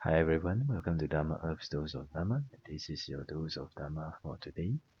Hi everyone, welcome to Dharma Earth's Dose of Dharma. This is your dose of Dharma for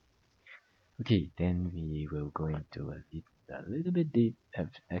today. Okay, then we will go into a little bit deep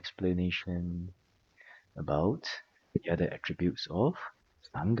explanation about the other attributes of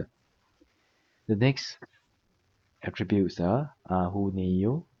Sangha. The next attributes are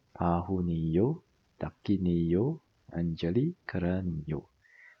Ahuneyo, Pahuneyo, Dakineyo, Anjali Karaniyo,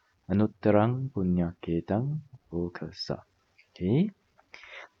 Anuttarang Punyaketang Okasa. Okay,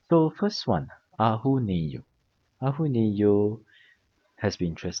 so first one, Ahuneyo. Ahuneyo has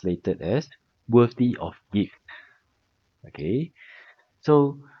been translated as worthy of gift. Okay,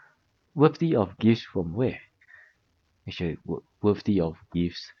 so worthy of gifts from where? Actually, worthy of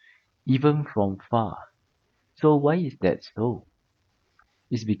gifts even from far. So why is that so?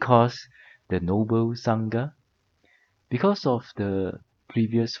 It's because the noble Sangha, because of the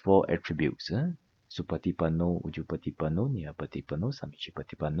previous four attributes, Supatipanno, Ujupatipanno, Niyapatipanno,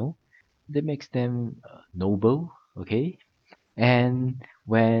 Samichipatipanno, that makes them noble, okay? And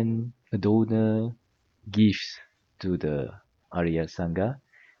when a donor gives to the Arya Sangha,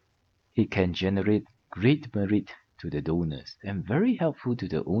 it can generate great merit to the donors and very helpful to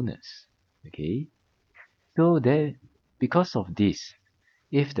the owners. Okay, so there, because of this,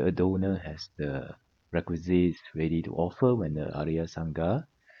 if the donor has the requisites ready to offer when the Arya Sangha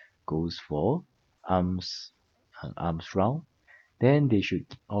goes for arms arms round, then they should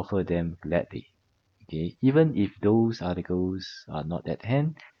offer them gladly. Okay, even if those articles are not at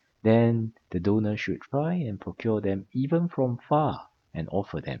hand, then the donor should try and procure them even from far and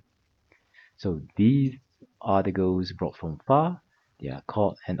offer them. So these articles brought from far, they are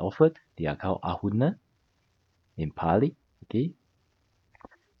called and offered, they are called ahuna in Pali. Okay.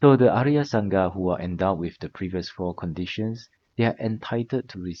 So the Arya Sangha who are endowed with the previous four conditions, they are entitled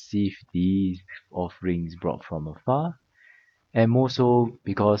to receive these offerings brought from afar, and more so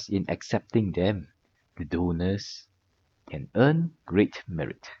because in accepting them, the donors can earn great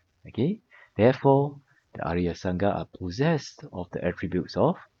merit. Okay. Therefore, the Arya Sangha are possessed of the attributes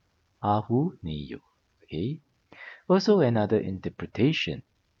of Ahu Neyo. Okay. Also another interpretation.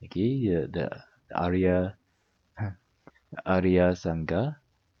 Okay, the Arya Sangha,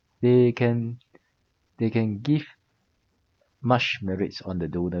 they can they can give much merits on the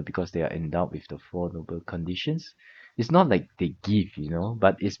donor because they are endowed with the four noble conditions. It's not like they give,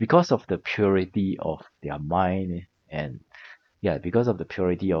 but it's because of the purity of their mind and yeah, because of the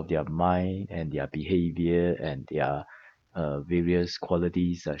purity of their mind and their behavior and their various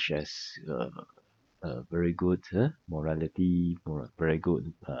qualities such as very good morality, very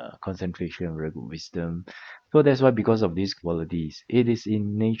good concentration, very good wisdom. So that's why, because of these qualities, it is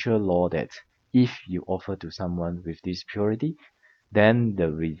in nature law that if you offer to someone with this purity, then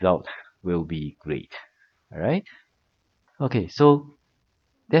the result will be great. All right. Okay. So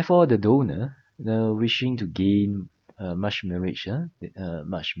therefore, the donor, wishing to gain much merits,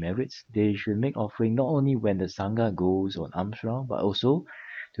 they should make offering not only when the sangha goes on alms round, but also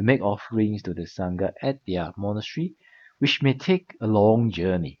to make offerings to the sangha at their monastery, which may take a long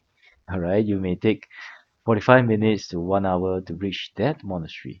journey. All right, you may take 45 minutes to 1 hour to reach that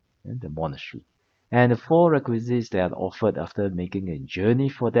monastery, the monastery. And the four requisites that are offered after making a journey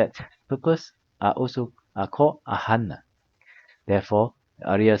for that purpose are called ahana. Therefore, the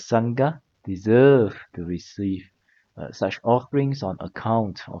Arya Sangha deserve to receive such offerings on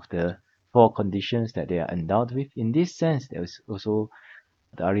account of the four conditions that they are endowed with. In this sense, there is also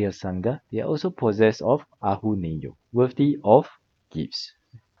the Arya Sangha. They are also possessed of Ahuneyo, worthy of gifts.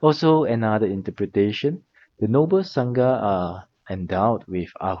 Also, another interpretation: the noble Sangha are endowed with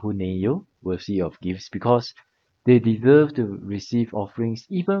Ahuneyo, worthy of gifts, because they deserve to receive offerings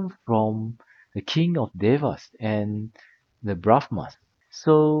even from the king of Devas and the Brahmas.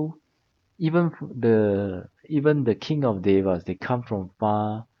 So even the king of Devas, they come from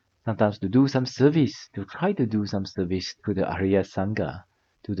far, sometimes to do some service, to try to do some service to the Arya Sangha,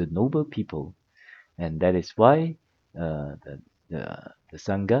 to the noble people, and that is why the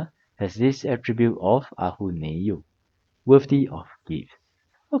Sangha has this attribute of Ahuneyo, worthy of gift.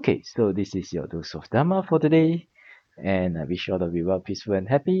 Okay, so this is your dose of Dharma for today, and I wish all of you well, peaceful, and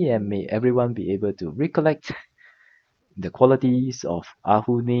happy, and may everyone be able to recollect the qualities of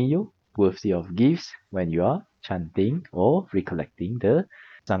Ahuneyo, worthy of gifts, when you are chanting or recollecting the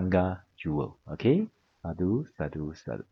Sangha jewel. Okay? Sadhu, sadhu, sadhu.